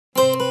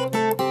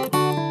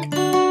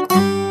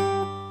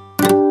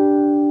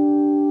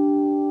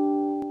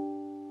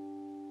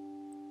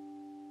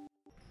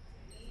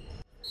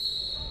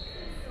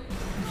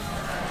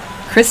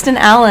Kristin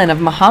Allen of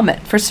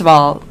Mahomet. First of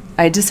all,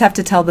 I just have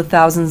to tell the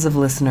thousands of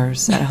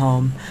listeners at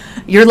home.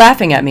 You're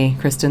laughing at me,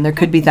 Kristin. There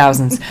could be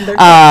thousands.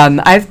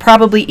 I've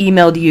probably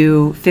emailed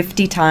you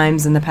 50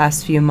 times in the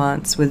past few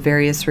months with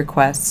various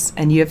requests,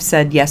 and you have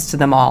said yes to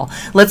them all.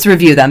 Let's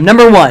review them.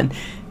 Number one,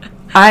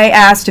 I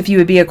asked if you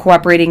would be a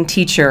cooperating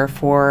teacher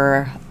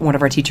for one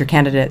of our teacher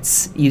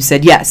candidates. You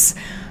said yes.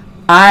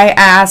 I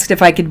asked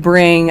if I could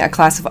bring a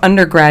class of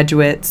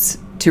undergraduates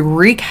to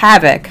wreak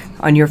havoc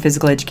on your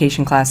physical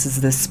education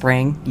classes this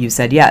spring. You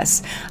said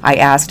yes. I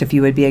asked if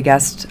you would be a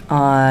guest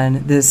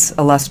on this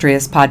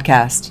illustrious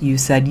podcast. You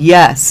said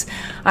yes.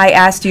 I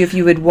asked you if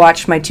you would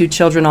watch my two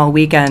children all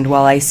weekend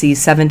while I see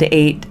 7 to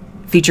 8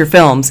 feature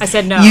films. I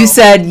said no. You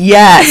said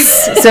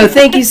yes. So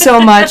thank you so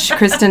much,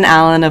 Kristin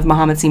Allen of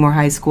Mahomet-Seymour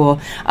High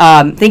School.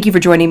 Thank you for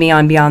joining me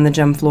on Beyond the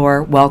Gym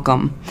Floor.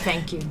 Welcome.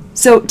 Thank you.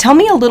 So tell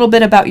me a little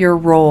bit about your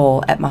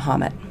role at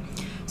Mahomet.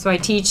 So I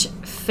teach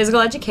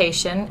physical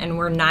education, and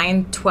we're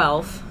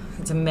 9-12.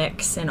 It's a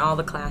mix in all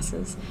the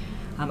classes.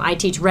 I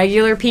teach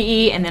regular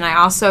PE, and then I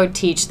also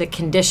teach the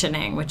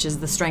conditioning, which is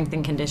the strength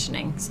and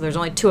conditioning. So there's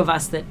only 2 of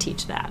us that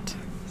teach that.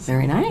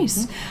 Very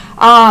nice.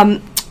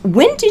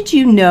 When did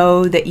you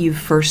know that you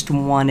first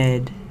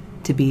wanted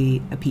to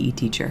be a PE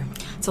teacher?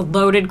 It's a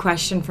loaded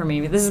question for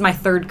me. This is my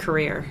 3rd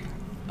career.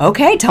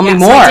 Okay, tell me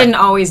more. So I didn't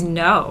always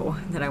know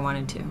that I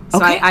wanted to. So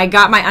Okay. I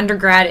got my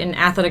undergrad in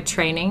athletic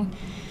training.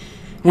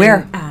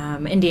 Where?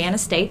 Indiana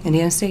State.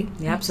 Indiana State.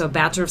 Yep, so a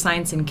Bachelor of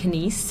Science in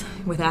Kines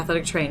with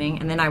athletic training.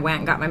 And then I went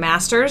and got my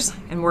master's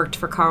and worked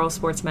for Carl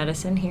Sports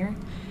Medicine here.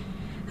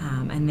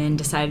 And then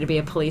decided to be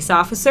a police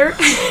officer.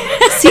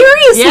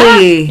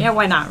 Seriously? Yeah,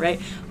 why not,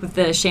 right? With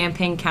the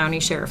Champaign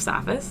County Sheriff's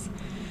Office.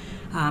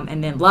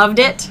 And then loved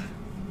it,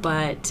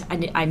 but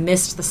I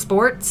missed the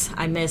sports.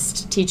 I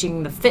missed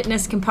teaching the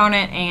fitness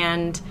component,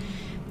 and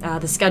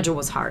the schedule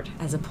was hard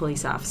as a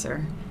police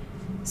officer.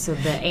 So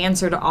the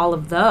answer to all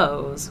of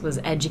those was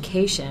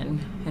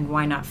education, and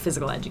why not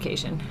physical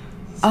education?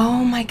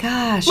 Oh my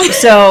gosh.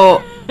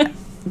 So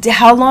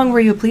how long were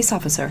you a police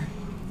officer?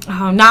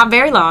 Oh, not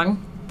very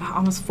long.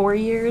 Almost 4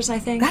 years, I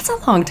think. That's a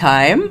long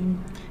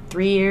time.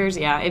 3 years,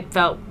 yeah. It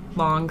felt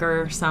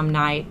longer some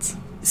nights.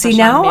 See,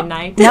 especially on now,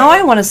 midnight. now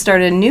I want to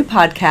start a new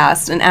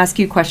podcast and ask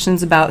you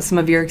questions about some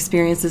of your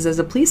experiences as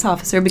a police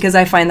officer, because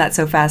I find that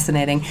so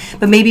fascinating.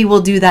 But maybe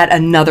we'll do that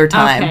another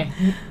time.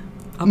 Okay.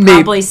 I'll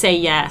probably say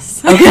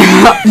yes.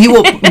 Okay.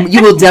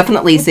 You will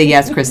definitely say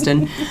yes,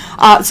 Kristin.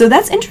 So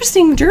that's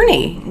interesting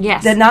journey.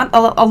 Yes. That not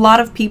a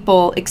lot of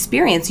people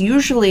experience.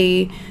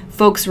 Usually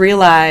folks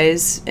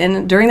realize,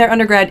 and during their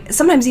undergrad,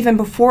 sometimes even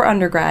before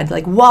undergrad,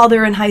 like while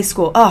they're in high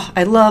school, oh,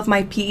 I love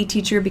my PE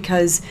teacher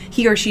because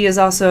he or she is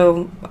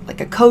also like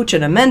a coach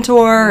and a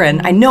mentor,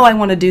 and I know I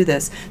want to do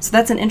this. So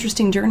that's an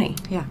interesting journey.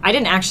 Yeah. I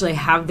didn't actually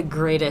have the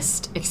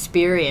greatest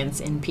experience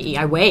in PE.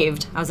 I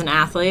waved. I was an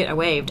athlete. I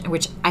waved,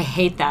 which I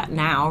hate that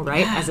now,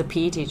 right, as a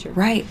PE teacher.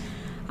 Right.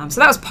 So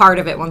that was part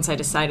of it once I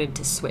decided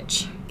to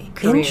switch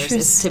careers,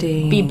 is to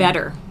be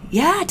better.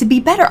 Yeah, to be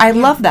better. I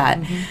love that.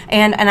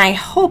 And I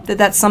hope that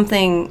that's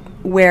something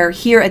where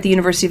here at the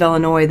University of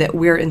Illinois that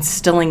we're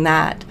instilling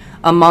that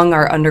among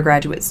our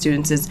undergraduate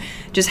students, is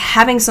just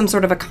having some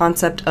sort of a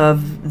concept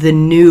of the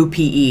new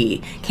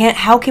PE.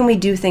 How can we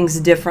do things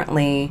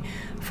differently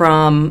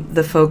from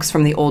the folks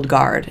from the old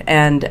guard?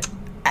 And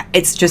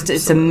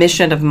it's a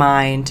mission of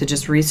mine to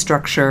just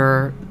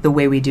restructure the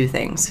way we do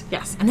things.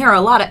 Yes, and there are a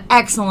lot of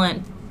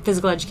excellent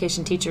physical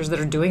education teachers that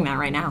are doing that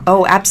right now.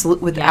 Oh,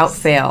 absolutely, without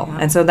fail. Yeah.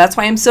 And so that's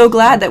why I'm so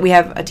glad that we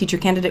have a teacher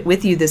candidate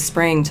with you this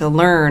spring to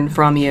learn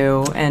from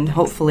you, and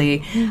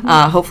hopefully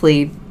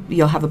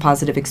you'll have a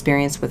positive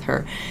experience with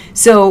her.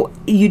 So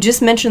you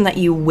just mentioned that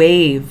you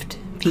waived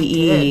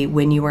PE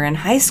when you were in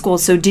high school.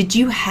 So did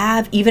you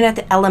have, even at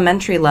the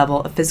elementary level,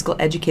 a physical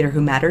educator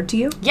who mattered to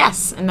you?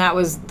 Yes, and that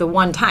was the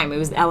one time. It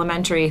was the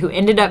elementary who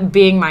ended up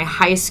being my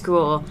high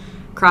school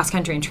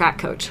cross-country and track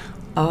coach.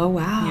 Oh,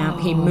 wow.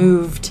 Yeah, he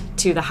moved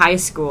to the high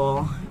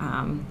school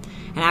and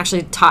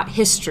actually taught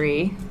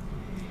history,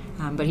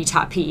 but he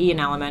taught PE in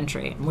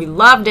elementary. We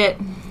loved it.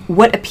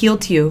 What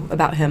appealed to you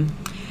about him?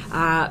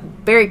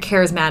 Very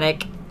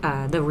charismatic,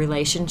 the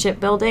relationship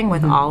building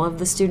with all of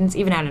the students,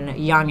 even at a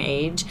young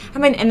age. I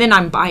mean, and then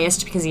I'm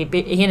biased because he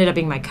ended up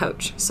being my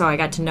coach, so I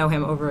got to know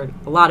him over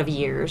a lot of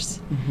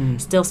years.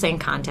 Still stay in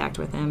contact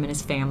with him and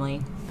his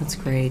family. That's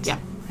great. Yeah.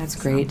 That's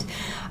great.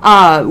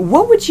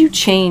 What would you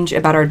change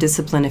about our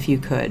discipline if you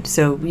could?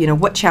 So,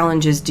 what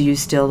challenges do you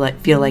still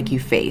feel like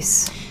you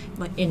face?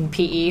 Like in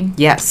PE?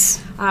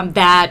 Yes.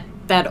 That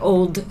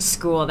old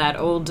school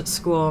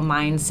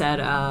mindset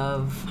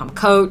of I'm a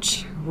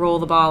coach, roll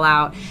the ball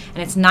out.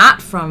 And it's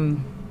not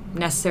from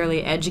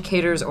necessarily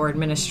educators or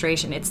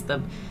administration. It's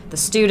the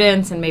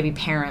students and maybe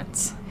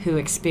parents who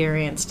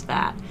experienced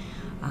that.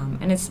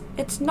 And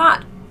it's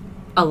not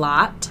a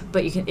lot,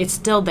 but it's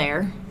still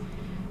there.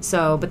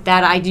 So, but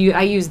that I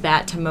use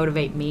that to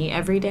motivate me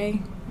every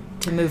day,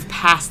 to move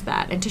past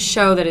that and to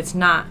show that it's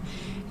not,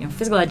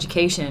 physical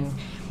education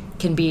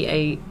can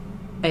be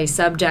a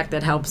subject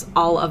that helps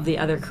all of the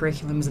other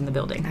curriculums in the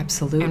building.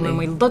 Absolutely. And when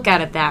we look at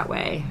it that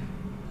way,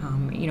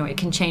 it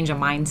can change a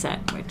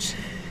mindset, which...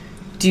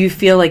 Do you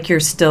feel like you're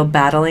still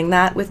battling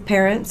that with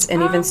parents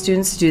and even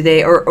students? Do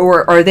they,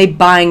 or are they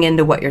buying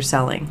into what you're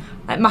selling?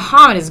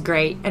 Mahomet is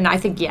great, and I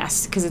think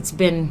yes, because it's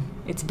been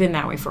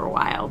that way for a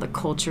while. The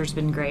culture's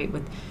been great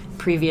with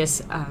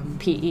previous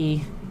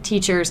PE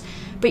teachers,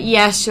 but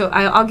yes,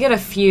 I'll get a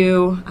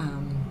few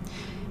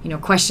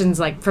questions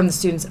like from the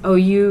students.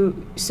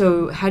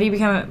 So how do you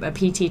become a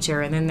PE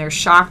teacher? And then they're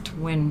shocked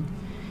when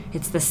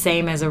it's the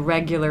same as a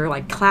regular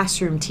like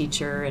classroom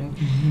teacher, and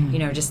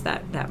just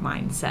that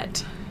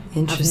mindset.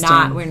 Interesting. Of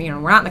not when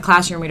we're not in the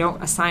classroom, we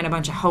don't assign a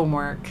bunch of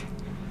homework,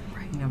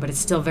 but it's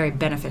still very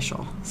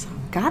beneficial. So.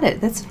 Got it.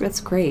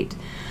 That's great.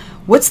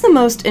 What's the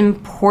most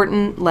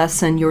important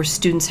lesson your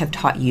students have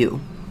taught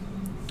you?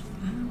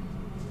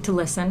 To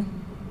listen,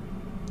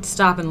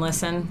 stop and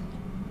listen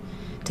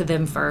to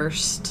them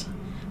first,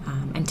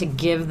 and to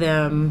give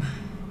them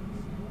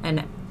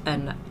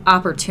an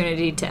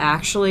opportunity to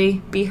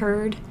actually be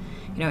heard.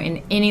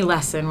 In any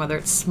lesson, whether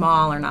it's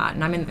small or not,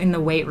 and I'm in the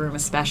weight room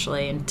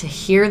especially, and to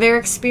hear their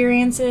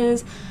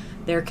experiences,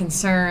 their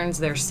concerns,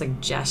 their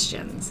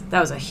suggestions. That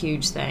was a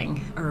huge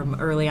thing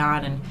early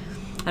on. And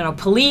I know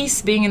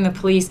being in the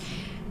police,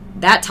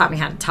 that taught me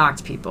how to talk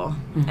to people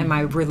and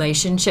my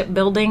relationship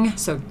building.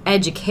 So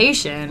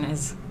education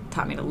has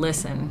taught me to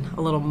listen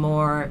a little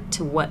more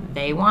to what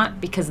they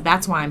want, because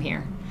that's why I'm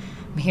here.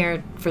 I'm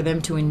here for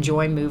them to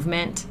enjoy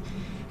movement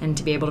and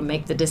to be able to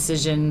make the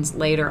decisions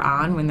later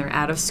on when they're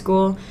out of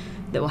school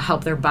that will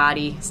help their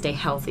body stay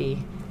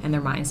healthy and their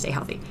mind stay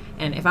healthy.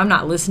 And if I'm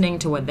not listening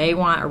to what they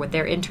want or what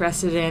they're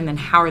interested in, then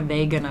how are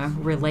they going to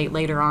relate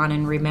later on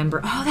and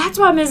remember, oh, that's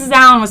what Mrs.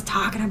 Allen was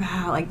talking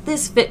about, like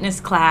this fitness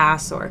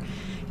class or,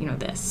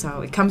 this. So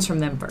it comes from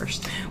them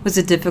first. Was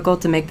it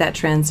difficult to make that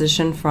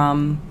transition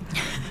from,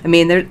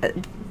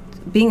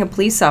 being a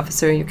police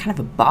officer, you're kind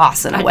of a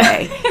boss in a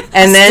way,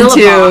 and then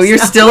you're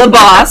still a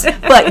boss,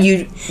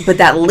 but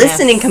that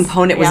listening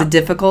component was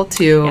difficult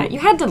to. Yeah, you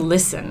had to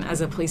listen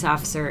as a police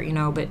officer,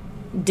 but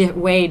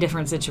way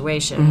different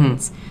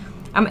situations.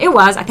 It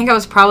was. I think I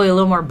was probably a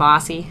little more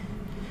bossy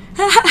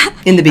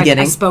in the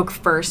beginning. I spoke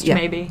first,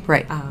 maybe.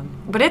 Right.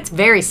 But it's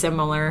very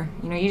similar.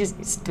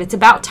 It's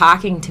about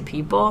talking to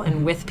people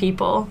and with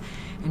people.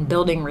 And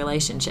building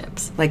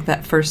relationships. Like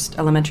that first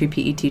elementary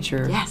PE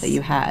teacher that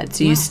you had.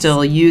 So you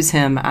still use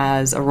him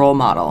as a role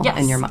model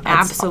in your mind.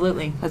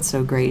 Absolutely. That's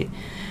so great.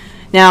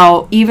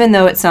 Now, even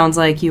though it sounds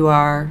like you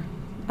are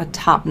a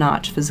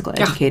top-notch physical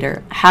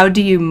educator, how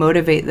do you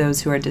motivate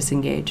those who are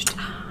disengaged?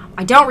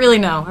 I don't really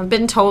know. I've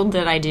been told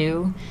that I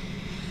do.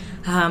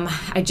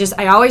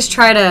 I always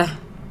try to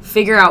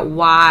figure out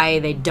why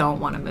they don't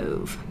want to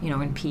move,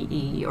 in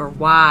PE, or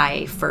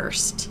why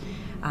first.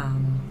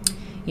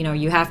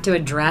 You have to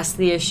address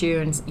the issue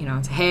and,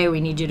 say, hey,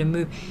 we need you to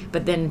move.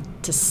 But then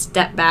to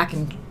step back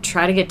and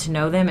try to get to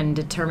know them and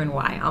determine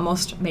why.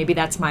 Almost maybe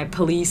that's my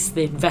police,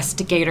 the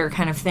investigator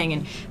kind of thing.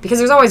 And because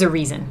there's always a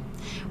reason,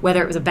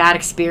 whether it was a bad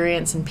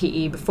experience in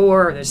PE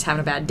before, or they're just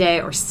having a bad day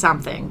or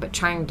something. But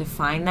trying to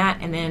find that.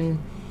 And then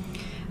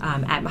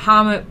at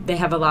Mahomet, they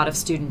have a lot of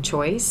student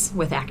choice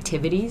with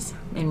activities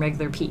in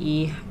regular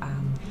PE.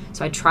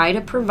 So I try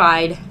to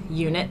provide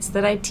units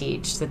that I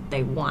teach that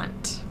they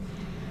want.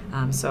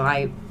 So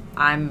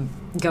I'm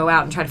go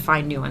out and try to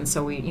find new ones.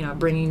 So we,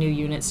 bringing new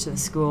units to the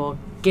school,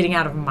 getting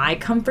out of my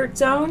comfort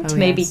zone to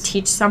maybe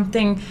teach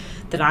something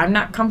that I'm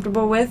not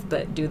comfortable with,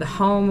 but do the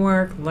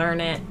homework,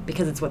 learn it,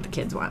 because it's what the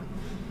kids want.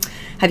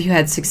 Have you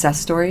had success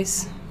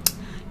stories?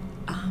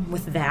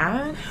 With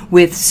that?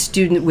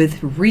 With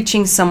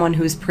reaching someone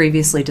who's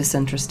previously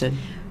disinterested?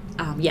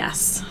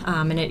 Yes.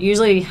 And it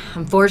usually,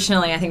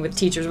 unfortunately, I think with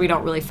teachers, we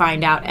don't really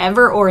find out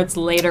ever, or it's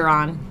later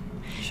on.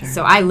 Sure.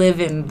 So I live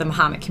in the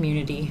Mahomet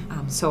community,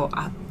 so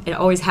it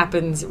always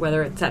happens,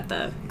 whether it's at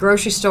the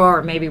grocery store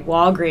or maybe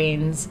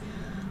Walgreens.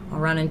 I'll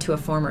run into a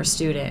former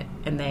student,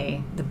 and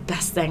the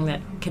best thing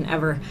that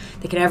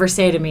they can ever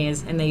say to me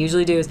is, and they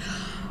usually do, is,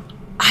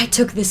 I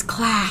took this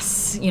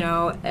class,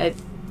 at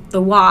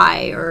the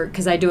Y, or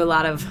because I do a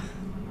lot of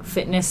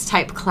fitness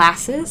type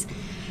classes,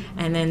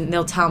 and then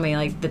they'll tell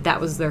me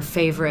that was their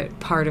favorite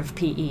part of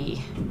PE,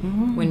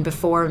 when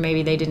before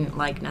maybe they didn't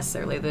like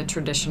necessarily the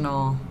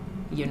traditional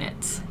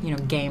units,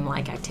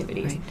 game-like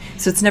activities. Right.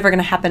 So it's never going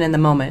to happen in the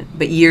moment,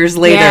 but years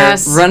later,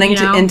 running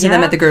into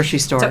them at the grocery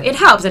store. So it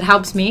helps. It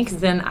helps me, because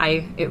then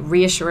it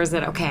reassures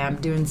that, okay, I'm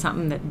doing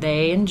something that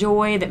they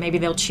enjoy, that maybe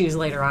they'll choose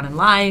later on in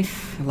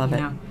life. I love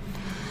it.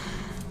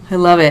 I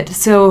love it.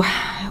 So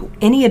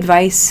any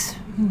advice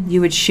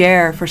you would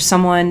share for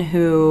someone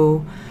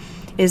who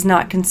is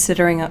not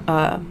considering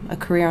a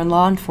career in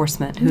law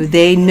enforcement, who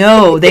they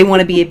know they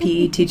want to be a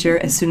PE teacher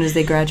as soon as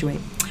they graduate?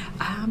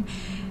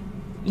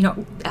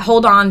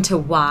 Hold on to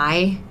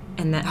why,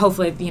 and that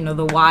hopefully,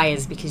 the why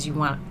is because you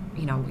want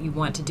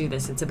to do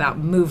this. It's about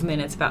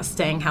movement. It's about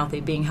staying healthy,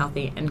 being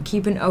healthy, and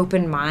keep an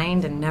open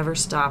mind and never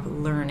stop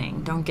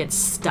learning. Don't get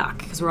stuck,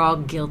 because we're all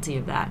guilty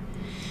of that.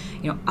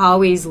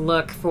 always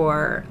look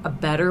for a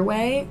better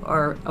way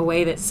or a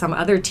way that some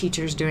other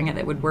teacher's doing it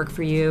that would work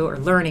for you, or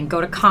learning.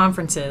 Go to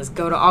conferences,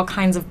 go to all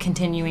kinds of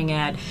continuing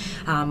ed.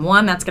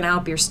 One, that's going to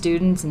help your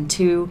students, and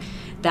two,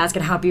 that's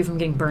going to help you from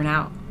getting burnt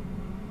out.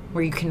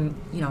 Where you can,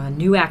 a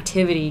new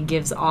activity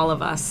gives all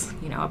of us,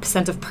 a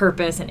sense of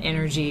purpose and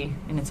energy,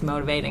 and it's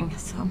motivating.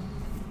 So,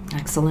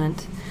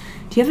 excellent.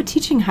 Do you have a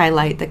teaching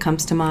highlight that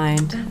comes to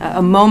mind?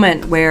 A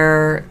moment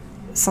where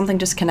something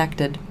just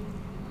connected?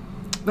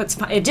 But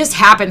it just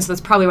happened, so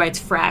that's probably why it's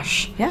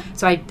fresh. Yeah.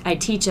 So I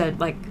teach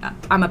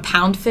I'm a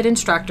pound fit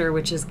instructor,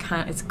 which is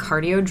it's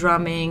cardio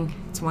drumming.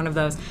 It's one of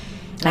those.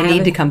 I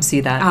need to come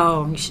see that.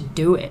 Oh, you should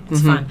do it.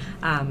 It's fun.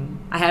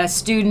 I had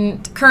a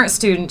current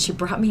student, she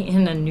brought me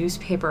in a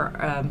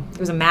newspaper. It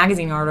was a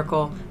magazine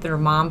article that her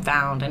mom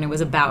found, and it was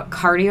about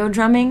cardio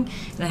drumming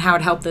and how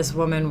it helped this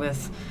woman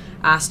with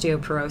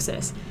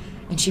osteoporosis.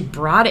 And she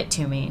brought it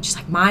to me, and she's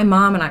like, my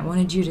mom and I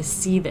wanted you to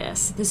see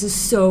this. This is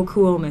so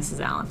cool, Mrs.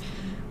 Allen.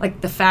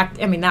 Like, the fact,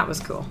 that was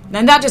cool.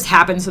 And that just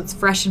happened, so it's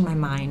fresh in my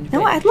mind.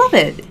 No, I love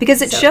it,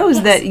 because it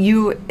shows that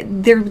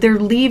they're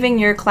leaving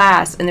your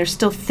class and they're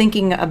still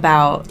thinking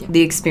about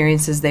the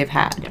experiences they've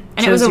had. Yeah.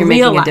 And it was a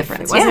real life. It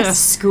wasn't a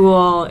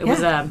school. It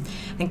was I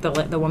think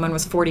the woman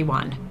was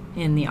 41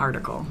 in the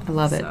article. I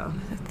love it.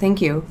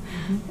 Thank you.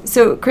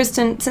 So,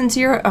 Kristin, since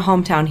you're a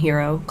hometown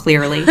hero,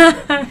 clearly,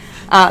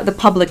 the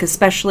public,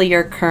 especially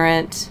your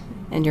current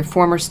and your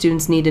former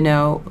students, need to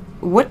know,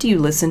 what do you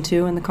listen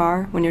to in the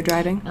car when you're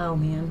driving? Oh,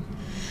 man.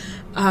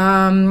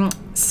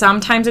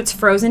 Sometimes it's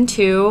Frozen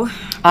 2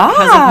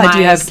 because of do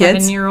you my have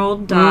kids?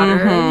 7-year-old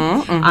daughter.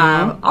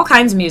 All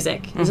kinds of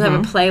music. I have a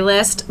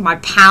playlist, my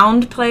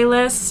pound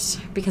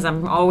playlist, because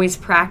I'm always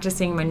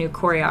practicing my new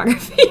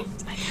choreography.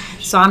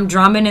 So I'm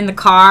drumming in the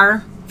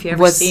car. If you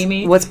ever see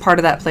me. What's part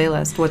of that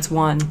playlist? What's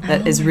one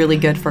that is really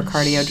good for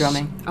cardio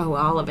drumming? Oh,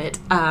 all of it.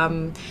 I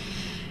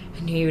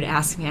knew you would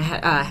ask me. I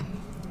had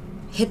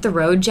Hit the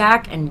Road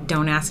Jack, and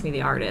don't ask me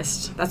the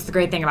artist. That's the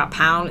great thing about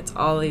pound. It's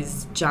all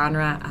these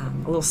genre.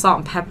 A little salt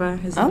and pepper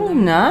is in there.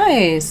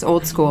 Nice.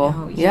 Old school.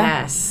 Oh,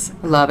 yes.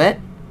 Love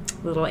it.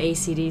 Little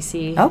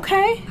AC/DC.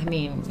 Okay.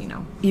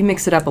 You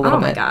mix it up a little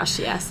bit. Oh my gosh,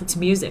 yes. It's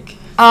music.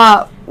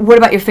 What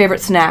about your favorite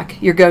snack?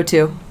 Your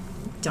go-to?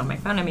 Don't make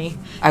fun of me.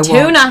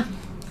 Tuna.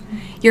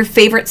 Your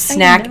favorite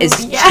snack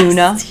is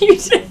tuna?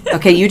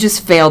 Okay, you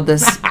just failed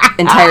this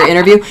entire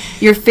interview.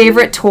 Your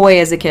favorite toy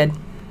as a kid?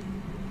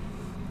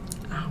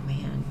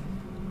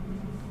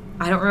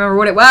 I don't remember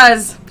what it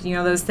was.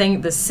 Those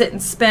things, the sit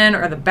and spin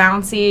or the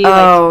bouncy.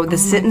 The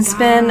sit and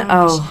spin?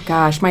 Oh,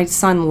 gosh. My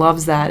son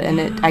loves that,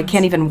 and I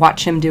can't even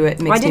watch him do it.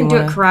 I didn't do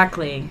it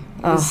correctly.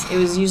 It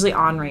was usually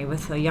Henri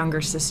with a younger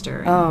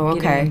sister.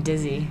 Okay. Getting him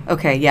dizzy.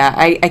 Okay, yeah.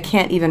 I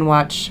can't even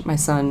watch my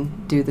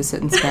son do the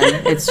sit and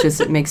spin.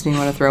 It makes me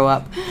want to throw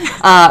up.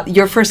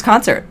 Your first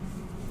concert?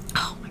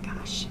 Oh, my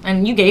gosh.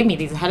 And you gave me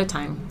these ahead of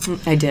time.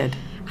 I did.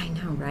 I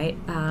know, right?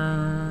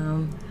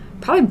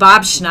 Probably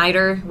Bob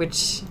Schneider,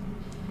 which...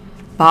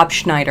 Bob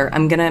Schneider.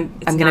 I'm gonna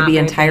be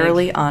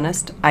entirely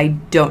honest. I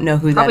don't know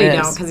who Probably that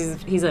is. Probably don't,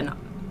 because he's an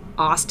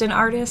Austin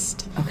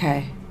artist.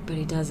 Okay. But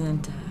he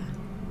doesn't.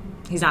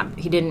 He's not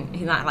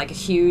like a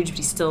huge, but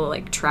he still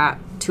like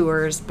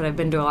tours. But I've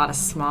been to a lot of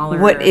smaller.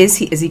 What is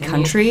he? Is he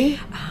country?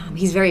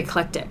 He's very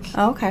eclectic.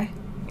 Oh, okay.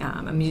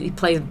 He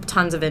plays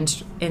tons of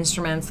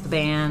instruments. The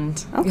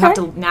band. Okay. You have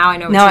to. Now I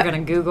know what you're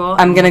gonna Google.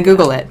 I'm gonna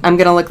Google it. I'm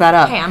gonna look that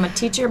up. Hey, I'm a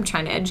teacher. I'm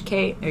trying to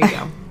educate. There you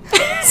go.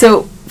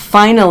 So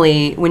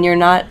finally, when you're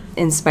not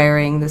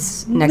inspiring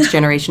this next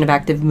generation of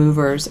active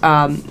movers,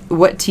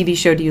 what TV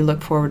show do you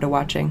look forward to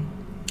watching?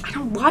 I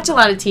don't watch a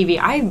lot of TV.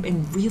 I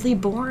am really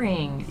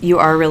boring. You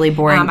are really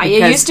boring.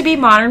 It used to be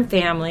Modern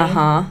Family.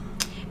 Uh-huh.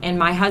 And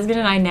my husband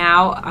and I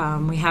now,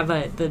 we have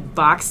the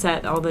box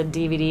set, all the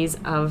DVDs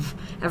of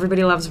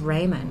Everybody Loves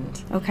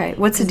Raymond. Okay.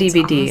 What's a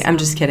DVD? Awesome. I'm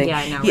just kidding. Yeah,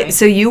 I know, right?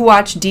 So you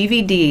watch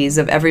DVDs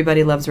of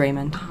Everybody Loves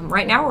Raymond.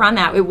 Right now we're on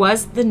that. It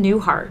was the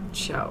Newhart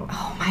show.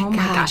 Oh my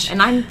gosh.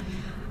 And I'm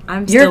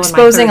You're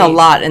exposing a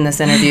lot in this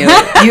interview.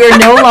 You are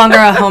no longer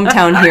a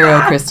hometown hero,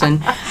 Kristin.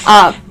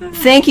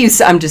 Thank you.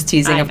 I'm just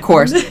teasing, of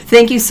course.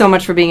 Thank you so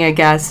much for being a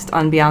guest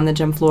on Beyond the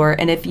Gym Floor.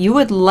 And if you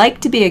would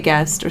like to be a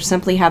guest or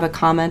simply have a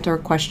comment or a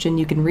question,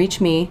 you can reach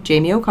me,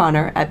 Jamie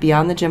O'Connor, at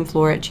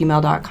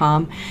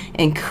beyondthegymfloor@gmail.com.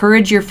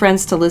 Encourage your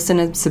friends to listen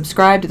and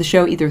subscribe to the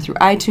show either through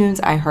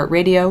iTunes,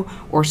 iHeartRadio,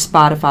 or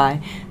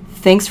Spotify.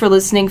 Thanks for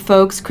listening,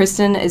 folks.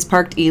 Kristin is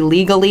parked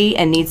illegally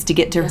and needs to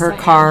get to her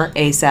car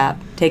ASAP.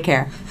 Take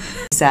care.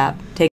 ASAP.